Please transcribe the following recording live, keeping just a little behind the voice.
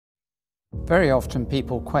Very often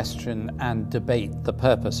people question and debate the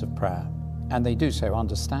purpose of prayer, and they do so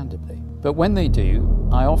understandably. But when they do,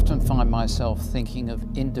 I often find myself thinking of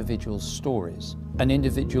individual stories. An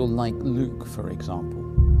individual like Luke, for example.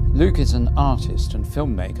 Luke is an artist and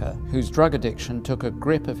filmmaker whose drug addiction took a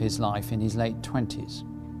grip of his life in his late 20s.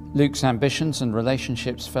 Luke's ambitions and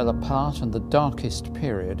relationships fell apart, and the darkest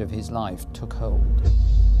period of his life took hold.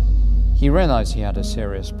 He realized he had a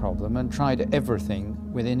serious problem and tried everything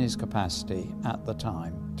within his capacity at the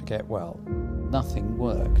time to get well. Nothing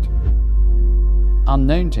worked.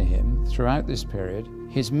 Unknown to him, throughout this period,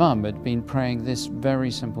 his mum had been praying this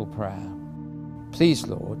very simple prayer. Please,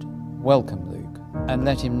 Lord, welcome Luke and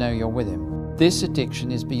let him know you're with him. This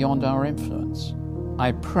addiction is beyond our influence.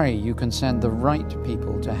 I pray you can send the right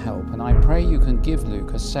people to help, and I pray you can give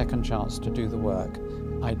Luke a second chance to do the work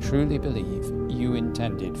I truly believe you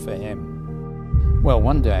intended for him. Well,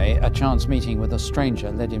 one day, a chance meeting with a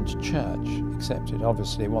stranger led him to church, except it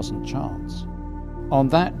obviously wasn't chance. On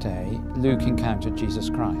that day, Luke encountered Jesus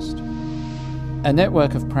Christ. A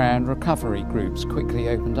network of prayer and recovery groups quickly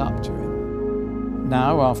opened up to him.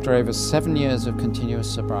 Now, after over 7 years of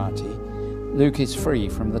continuous sobriety, Luke is free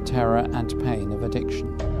from the terror and pain of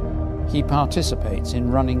addiction. He participates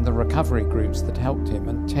in running the recovery groups that helped him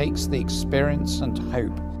and takes the experience and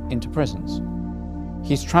hope into prisons.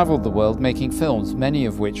 He's traveled the world making films, many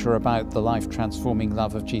of which are about the life-transforming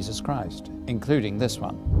love of Jesus Christ, including this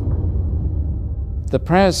one. The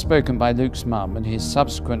prayers spoken by Luke's mum and his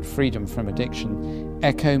subsequent freedom from addiction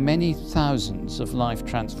echo many thousands of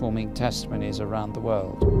life-transforming testimonies around the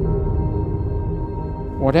world.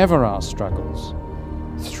 Whatever our struggles,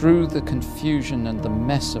 through the confusion and the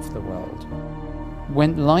mess of the world,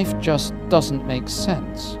 when life just doesn't make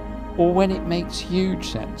sense, or when it makes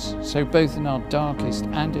huge sense, so both in our darkest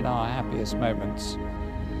and in our happiest moments,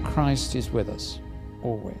 Christ is with us,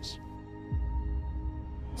 always.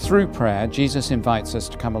 Through prayer, Jesus invites us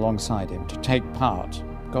to come alongside him, to take part.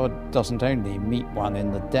 God doesn't only meet one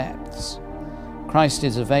in the depths. Christ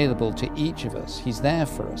is available to each of us. He's there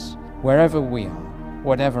for us, wherever we are,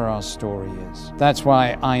 whatever our story is. That's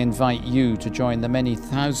why I invite you to join the many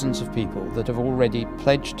thousands of people that have already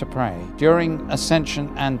pledged to pray during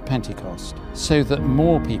Ascension and Pentecost, so that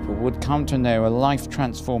more people would come to know a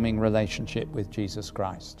life-transforming relationship with Jesus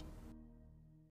Christ.